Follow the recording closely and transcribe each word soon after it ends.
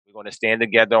We're going to stand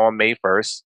together on May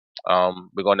 1st.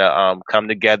 We're going to come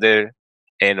together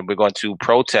and we're going to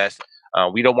protest.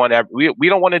 We don't want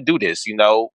to do this.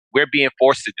 We're being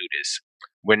forced to do this.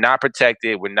 We're not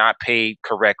protected. We're not paid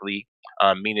correctly,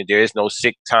 meaning there is no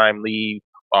sick time leave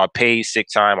or paid sick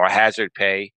time or hazard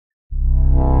pay.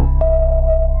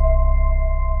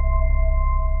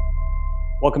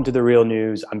 Welcome to The Real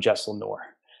News. I'm Jessel Noor.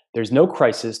 There's no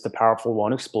crisis the powerful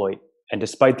won't exploit, and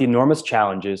despite the enormous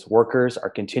challenges, workers are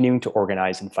continuing to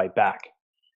organize and fight back,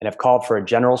 and have called for a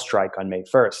general strike on May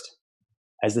 1st.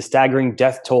 As the staggering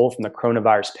death toll from the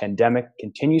coronavirus pandemic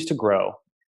continues to grow,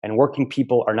 and working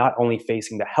people are not only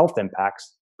facing the health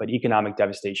impacts, but economic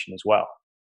devastation as well.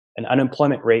 An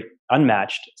unemployment rate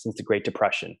unmatched since the Great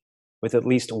Depression, with at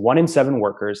least 1 in 7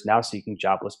 workers now seeking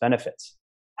jobless benefits.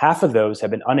 Half of those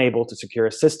have been unable to secure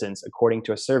assistance, according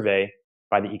to a survey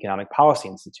by the Economic Policy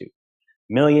Institute.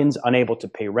 Millions unable to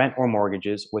pay rent or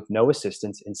mortgages with no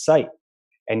assistance in sight.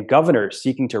 And governors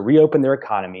seeking to reopen their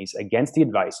economies against the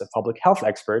advice of public health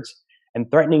experts and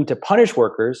threatening to punish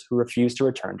workers who refuse to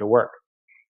return to work.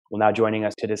 Well, now joining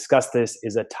us to discuss this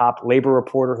is a top labor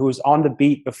reporter who was on the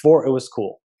beat before it was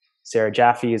cool. Sarah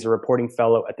Jaffe is a reporting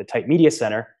fellow at the Type Media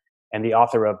Center and the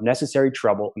author of Necessary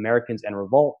Trouble, Americans and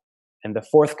Revolt, and the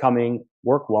forthcoming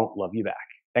Work Won't Love You Back.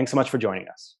 Thanks so much for joining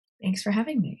us. Thanks for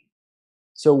having me.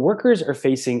 So workers are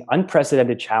facing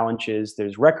unprecedented challenges.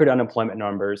 There's record unemployment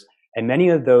numbers, and many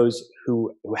of those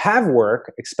who have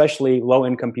work, especially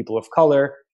low-income people of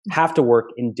color, have to work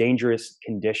in dangerous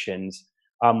conditions.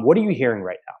 What are you hearing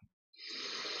right now?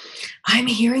 I'm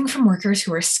hearing from workers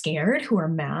who are scared, who are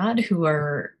mad, who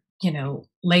are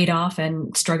laid off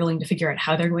and struggling to figure out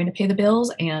how they're going to pay the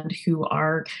bills, and who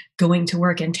are going to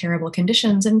work in terrible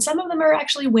conditions. And some of them are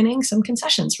actually winning some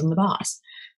concessions from the boss.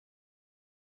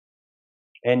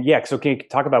 And yeah, so can you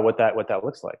talk about what that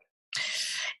looks like?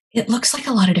 It looks like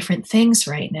a lot of different things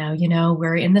right now.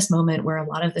 We're in this moment where a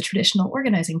lot of the traditional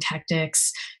organizing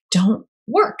tactics don't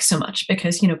work so much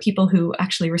because, people who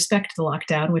actually respect the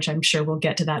lockdown, which I'm sure we'll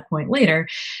get to that point later,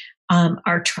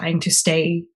 are trying to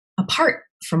stay apart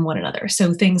from one another.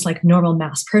 So things like normal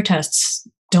mass protests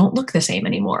don't look the same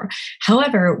anymore.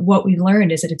 However, what we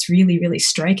learned is that it's really, really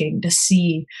striking to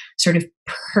see sort of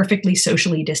perfectly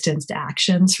socially distanced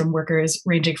actions from workers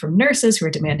ranging from nurses who are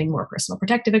demanding more personal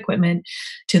protective equipment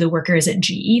to the workers at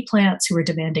GE plants who are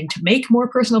demanding to make more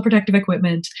personal protective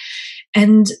equipment.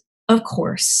 And of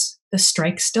course, the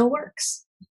strike still works.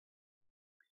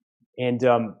 And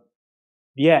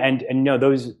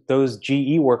those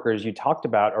GE workers you talked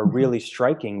about are really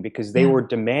striking because they were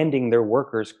demanding their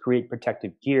workers create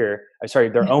protective gear.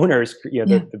 Their owners,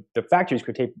 the factories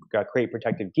create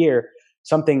protective gear.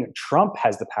 Something Trump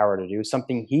has the power to do.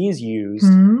 Something he's used,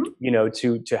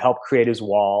 to help create his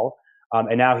wall.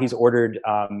 And now he's ordered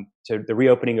to the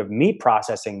reopening of meat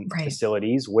processing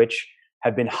facilities, which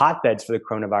have been hotbeds for the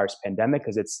coronavirus pandemic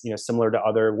because it's similar to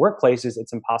other workplaces.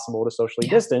 It's impossible to socially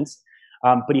distance.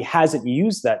 But he hasn't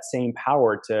used that same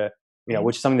power to,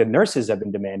 which is something that nurses have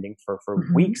been demanding for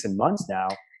weeks and months now,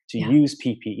 to use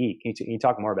PPE. Can you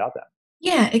talk more about that?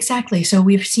 Yeah, exactly. So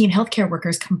we've seen healthcare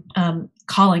workers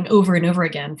calling over and over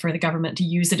again for the government to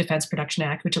use the Defense Production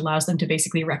Act, which allows them to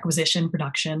basically requisition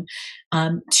production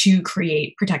to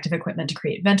create protective equipment, to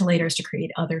create ventilators, to create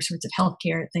other sorts of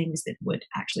healthcare things that would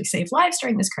actually save lives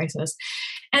during this crisis.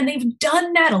 And they've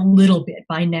done that a little bit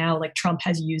by now. Like Trump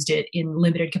has used it in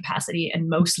limited capacity and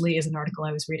mostly, as an article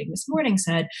I was reading this morning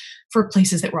said, for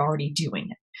places that were already doing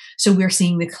it. So we're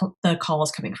seeing the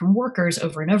calls coming from workers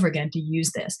over and over again to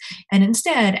use this. And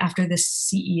instead, after the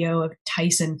CEO of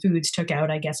Tyson Foods took out,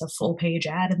 I guess, a full-page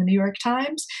ad in the New York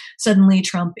Times, suddenly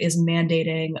Trump is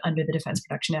mandating under the Defense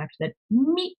Production Act that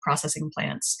meat processing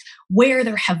plants, where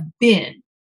there have been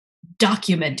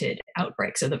documented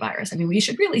outbreaks of the virus, I mean, we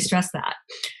should really stress that.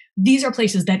 These are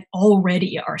places that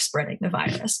already are spreading the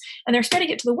virus, and they're spreading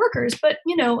it to the workers. But,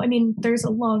 there's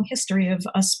a long history of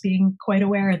us being quite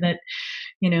aware that,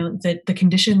 that the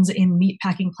conditions in meat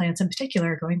packing plants in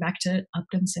particular, going back to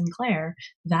Upton Sinclair,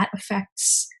 that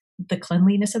affects the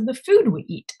cleanliness of the food we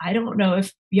eat. I don't know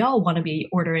if y'all want to be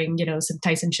ordering, some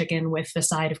Tyson chicken with the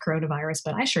side of coronavirus,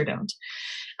 but I sure don't.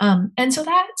 And so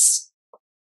that's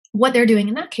what they're doing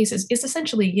in that case is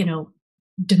essentially,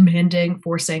 demanding,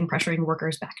 forcing, pressuring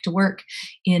workers back to work.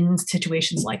 In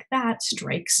situations like that,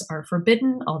 strikes are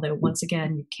forbidden, although once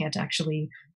again, you can't actually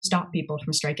stop people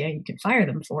from striking. You can fire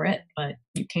them for it, but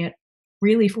you can't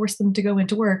really force them to go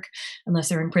into work unless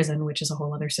they're in prison, which is a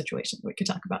whole other situation we could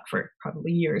talk about for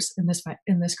probably years in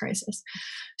this crisis.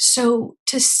 So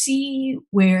to see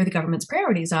where the government's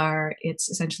priorities are, it's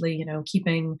essentially,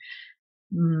 keeping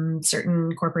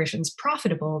certain corporations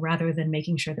profitable rather than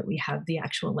making sure that we have the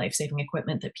actual life-saving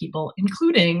equipment that people,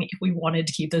 including if we wanted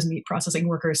to keep those meat processing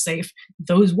workers safe,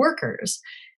 those workers,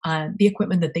 the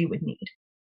equipment that they would need.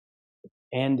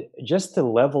 And just the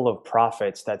level of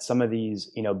profits that some of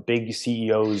these, big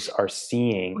CEOs are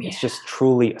seeing, Oh, yeah. it's just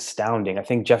truly astounding. I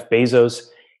think Jeff Bezos,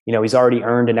 he's already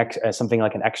earned something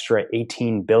like an extra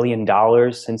 $18 billion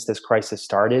since this crisis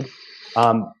started.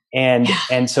 And Yeah.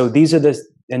 and so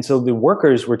the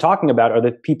workers we're talking about are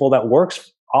the people that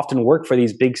often work for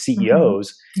these big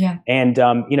CEOs. Yeah. And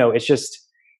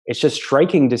it's just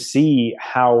striking to see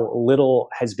how little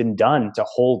has been done to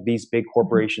hold these big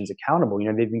corporations accountable.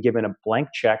 They've been given a blank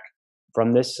check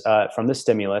from this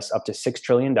stimulus up to $6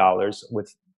 trillion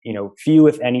with few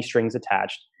if any strings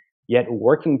attached. Yet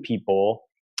working people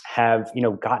have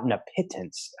gotten a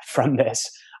pittance from this.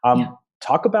 Yeah.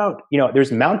 Talk about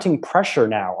there's mounting pressure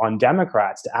now on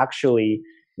Democrats to actually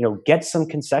get some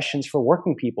concessions for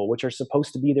working people, which are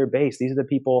supposed to be their base. These are the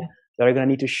people that are going to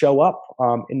need to show up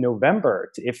in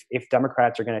November if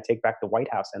Democrats are going to take back the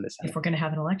White House and the Senate. If we're going to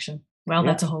have an election. Well,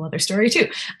 Yeah. that's a whole other story too.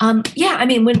 Yeah, I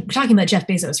mean, when we're talking about Jeff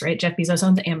Bezos, right? Jeff Bezos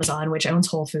owns Amazon, which owns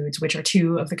Whole Foods, which are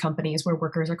two of the companies where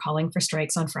workers are calling for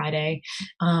strikes on Friday.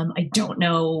 I don't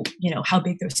know, how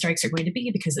big those strikes are going to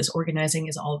be because this organizing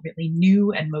is all really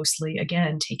new and mostly,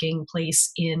 again, taking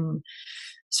place in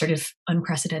sort of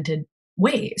unprecedented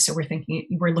ways. So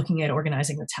we're looking at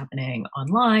organizing that's happening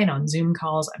online, on Zoom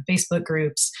calls, on Facebook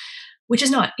groups, which is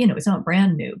not, it's not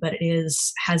brand new, but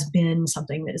has been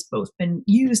something that has both been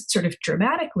used sort of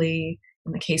dramatically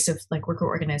in the case of like worker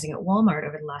organizing at Walmart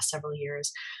over the last several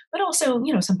years, but also,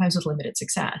 sometimes with limited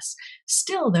success.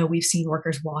 Still, though, we've seen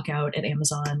workers walk out at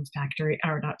Amazon Amazon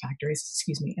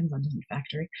isn't a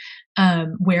factory,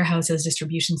 warehouses,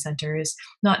 distribution centers,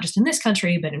 not just in this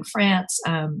country, but in France.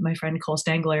 My friend Cole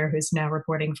Stangler, who's now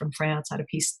reporting from France, had a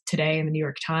piece today in the New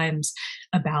York Times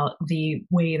about the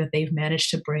way that they've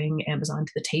managed to bring Amazon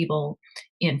to the table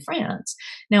in France.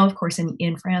 Now, of course,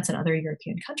 in France and other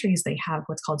European countries, they have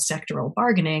what's called sectoral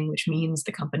bargaining, which means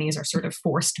the companies are sort of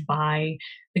forced by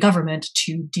the government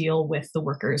to deal with the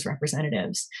workers'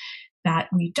 representatives. That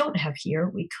we don't have here,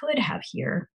 we could have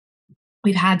here.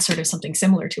 We've had sort of something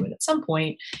similar to it at some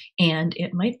point, and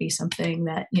it might be something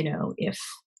that, if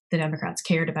the Democrats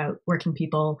cared about working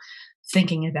people,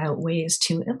 thinking about ways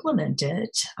to implement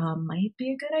it might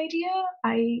be a good idea.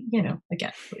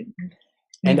 Again,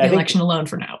 leave the election alone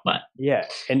for now. But yeah,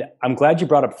 and I'm glad you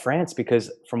brought up France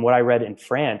because from what I read in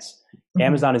France,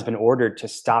 Amazon has been ordered to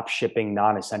stop shipping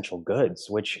non-essential goods,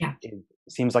 which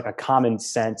seems like a common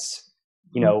sense,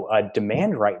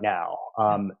 demand right now.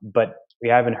 But we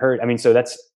haven't heard. I mean, so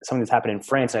that's something that's happened in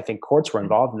France, and I think courts were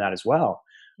involved in that as well.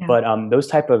 Yeah. But those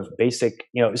type of basic,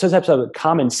 those types of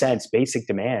common sense, basic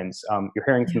demands, you're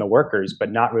hearing from the workers,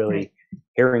 but not really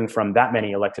hearing from that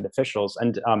many elected officials.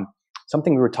 And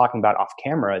something we were talking about off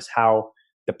camera is how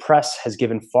the press has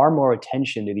given far more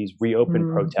attention to these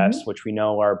reopen protests, which we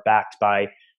know are backed by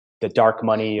the dark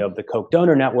money of the Koch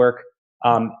donor network,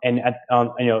 and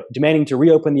demanding to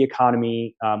reopen the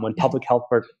economy when public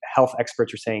health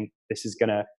experts are saying this is going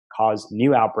to cause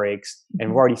new outbreaks.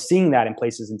 And we're already seeing that in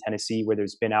places in Tennessee where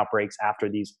there's been outbreaks after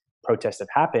these protests have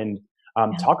happened.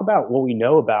 Talk about what we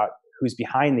know about who's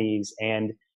behind these.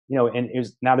 And,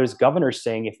 now there's governors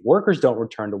saying if workers don't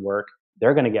return to work,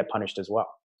 they're going to get punished as well.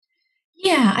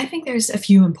 Yeah, I think there's a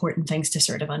few important things to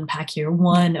sort of unpack here.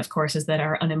 One, of course, is that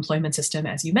our unemployment system,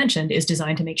 as you mentioned, is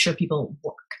designed to make sure people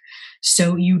work.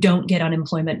 So you don't get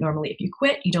unemployment normally if you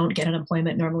quit. You don't get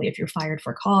unemployment normally if you're fired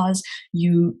for cause.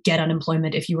 You get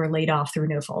unemployment if you were laid off through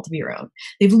no fault of your own.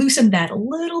 They've loosened that a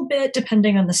little bit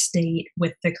depending on the state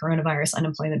with the coronavirus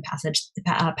unemployment package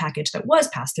that was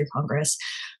passed through Congress.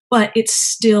 But it's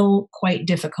still quite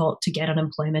difficult to get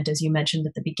unemployment. As you mentioned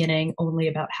at the beginning, only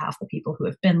about half the people who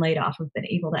have been laid off have been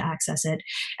able to access it.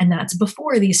 And that's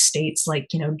before these states like,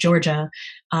 Georgia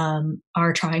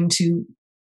are trying to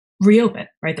reopen,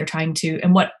 right? They're trying to,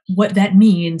 and what that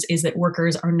means is that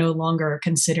workers are no longer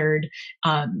considered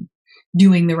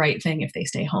doing the right thing if they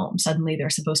stay home. Suddenly they're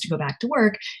supposed to go back to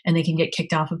work and they can get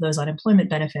kicked off of those unemployment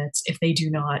benefits if they do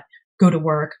not go to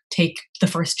work, take the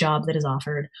first job that is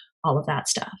offered, all of that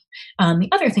stuff. The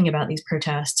other thing about these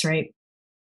protests, right,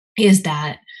 is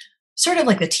that sort of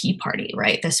like the Tea Party,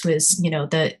 right? This was,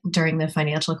 during the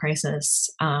financial crisis,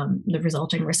 the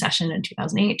resulting recession in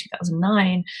 2008,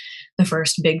 2009, the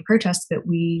first big protests that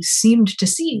we seemed to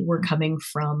see were coming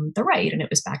from the right. And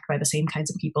it was backed by the same kinds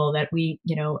of people that we,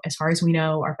 as far as we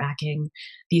know, are backing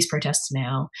these protests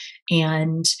now.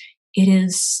 And it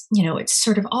is, it's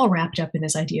sort of all wrapped up in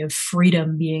this idea of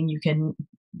freedom being you can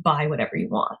buy whatever you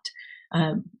want.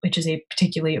 which is a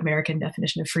particularly American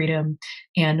definition of freedom,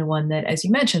 and one that, as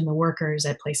you mentioned, the workers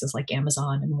at places like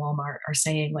Amazon and Walmart are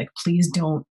saying, like, please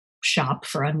don't shop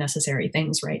for unnecessary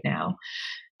things right now.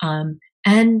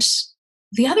 And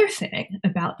the other thing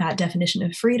about that definition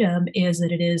of freedom is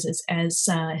that it is, as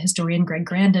historian Greg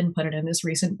Grandin put it in his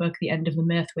recent book, The End of the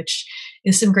Myth, which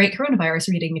is some great coronavirus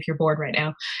reading if you're bored right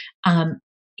now.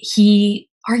 He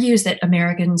argues that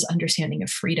Americans' understanding of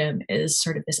freedom is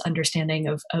sort of this understanding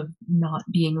of not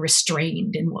being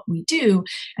restrained in what we do,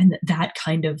 and that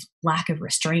kind of lack of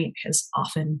restraint has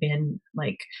often been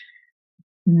like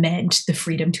meant the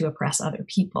freedom to oppress other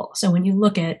people. So when you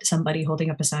look at somebody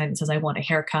holding up a sign that says, I want a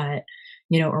haircut,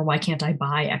 or why can't I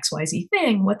buy XYZ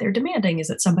thing? What they're demanding is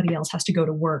that somebody else has to go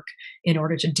to work in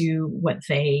order to do what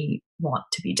they want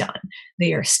to be done.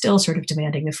 They are still sort of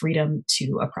demanding the freedom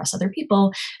to oppress other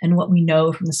people. And what we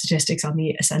know from the statistics on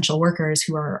the essential workers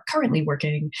who are currently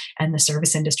working and the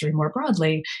service industry more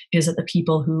broadly is that the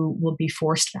people who will be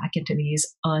forced back into these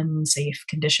unsafe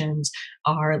conditions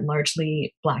are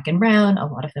largely Black and brown. A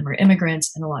lot of them are immigrants,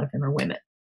 and a lot of them are women.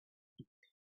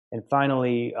 And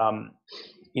finally,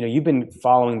 you've been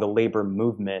following the labor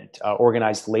movement,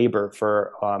 organized labor,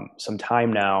 for some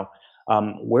time now.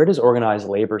 Where does organized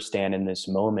labor stand in this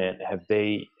moment? Have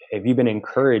you been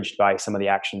encouraged by some of the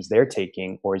actions they're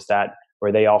taking, or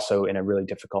are they also in a really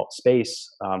difficult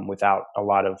space without a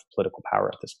lot of political power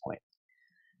at this point?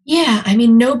 Yeah, I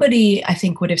mean, nobody, I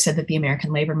think, would have said that the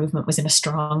American labor movement was in a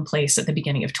strong place at the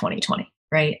beginning of 2020,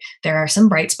 right? There are some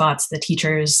bright spots, the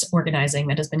teachers organizing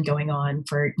that has been going on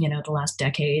for, the last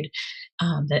decade,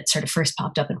 that sort of first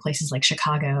popped up in places like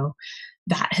Chicago.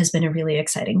 That has been a really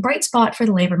exciting bright spot for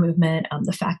the labor movement.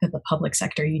 The fact that the public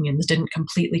sector unions didn't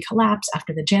completely collapse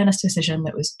after the Janus decision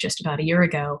that was just about a year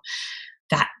ago,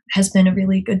 that has been a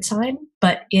really good sign.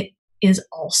 But it is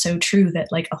also true that,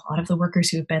 like, a lot of the workers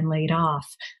who have been laid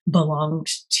off belonged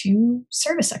to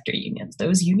service sector unions.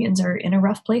 Those unions are in a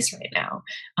rough place right now.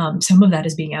 Some of that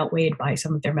is being outweighed by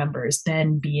some of their members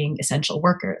then being essential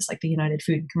workers, like the United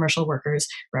Food and Commercial Workers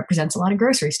represents a lot of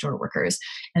grocery store workers,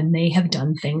 and they have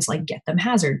done things like get them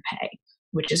hazard pay,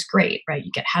 which is great, right?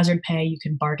 You get hazard pay, you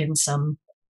can bargain some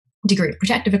degree of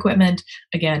protective equipment.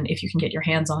 Again, if you can get your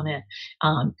hands on it,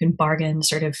 you can bargain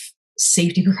sort of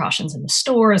safety precautions in the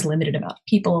stores, limited amount of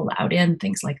people allowed in,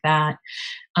 things like that.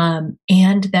 And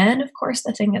then, of course,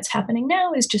 the thing that's happening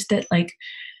now is just that, like,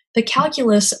 the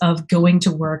calculus of going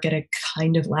to work at a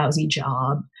kind of lousy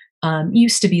job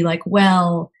used to be like,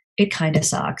 well, it kind of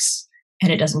sucks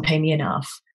and it doesn't pay me enough,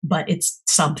 but it's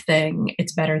something,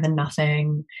 it's better than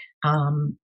nothing.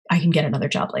 I can get another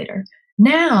job later.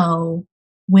 Now,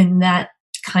 when that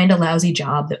kind of lousy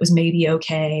job that was maybe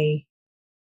okay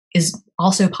is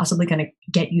also possibly going to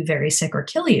get you very sick or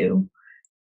kill you,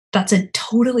 that's a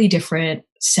totally different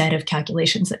set of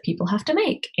calculations that people have to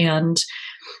make. And,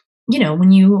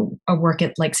 when you work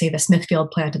at, like, say, the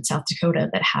Smithfield plant in South Dakota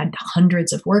that had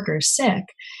hundreds of workers sick,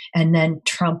 and then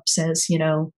Trump says, you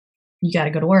got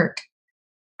to go to work.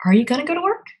 Are you going to go to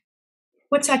work?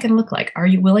 What's that going to look like? Are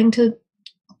you willing to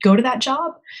go to that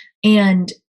job?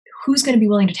 And who's going to be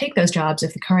willing to take those jobs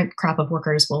if the current crop of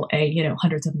workers will, A,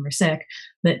 hundreds of them are sick,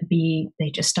 but B,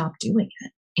 they just stop doing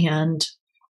it. And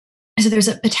so there's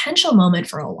a potential moment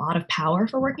for a lot of power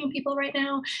for working people right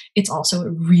now. It's also a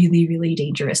really, really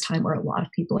dangerous time where a lot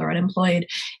of people are unemployed.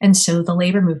 And so the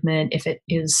labor movement, if it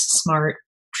is smart,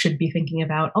 should be thinking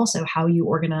about also how you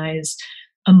organize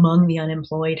among the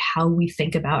unemployed, how we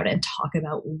think about and talk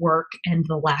about work and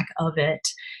the lack of it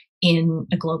in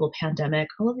a global pandemic,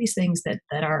 all of these things that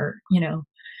are,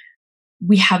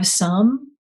 we have some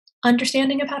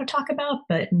understanding of how to talk about,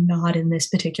 but not in this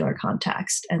particular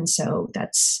context. And so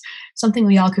that's something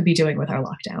we all could be doing with our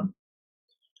lockdown.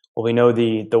 Well, we know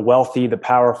the wealthy, the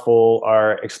powerful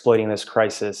are exploiting this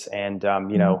crisis, and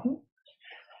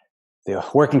the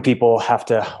working people have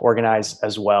to organize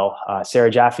as well.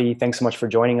 Sarah Jaffe, thanks so much for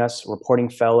joining us. Reporting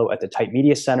fellow at the Type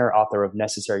Media Center, author of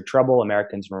Necessary Trouble,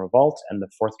 Americans in Revolt, and the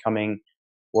forthcoming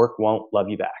Work Won't Love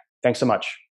You Back. Thanks so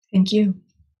much. Thank you.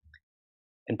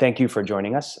 And thank you for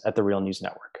joining us at the Real News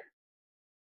Network.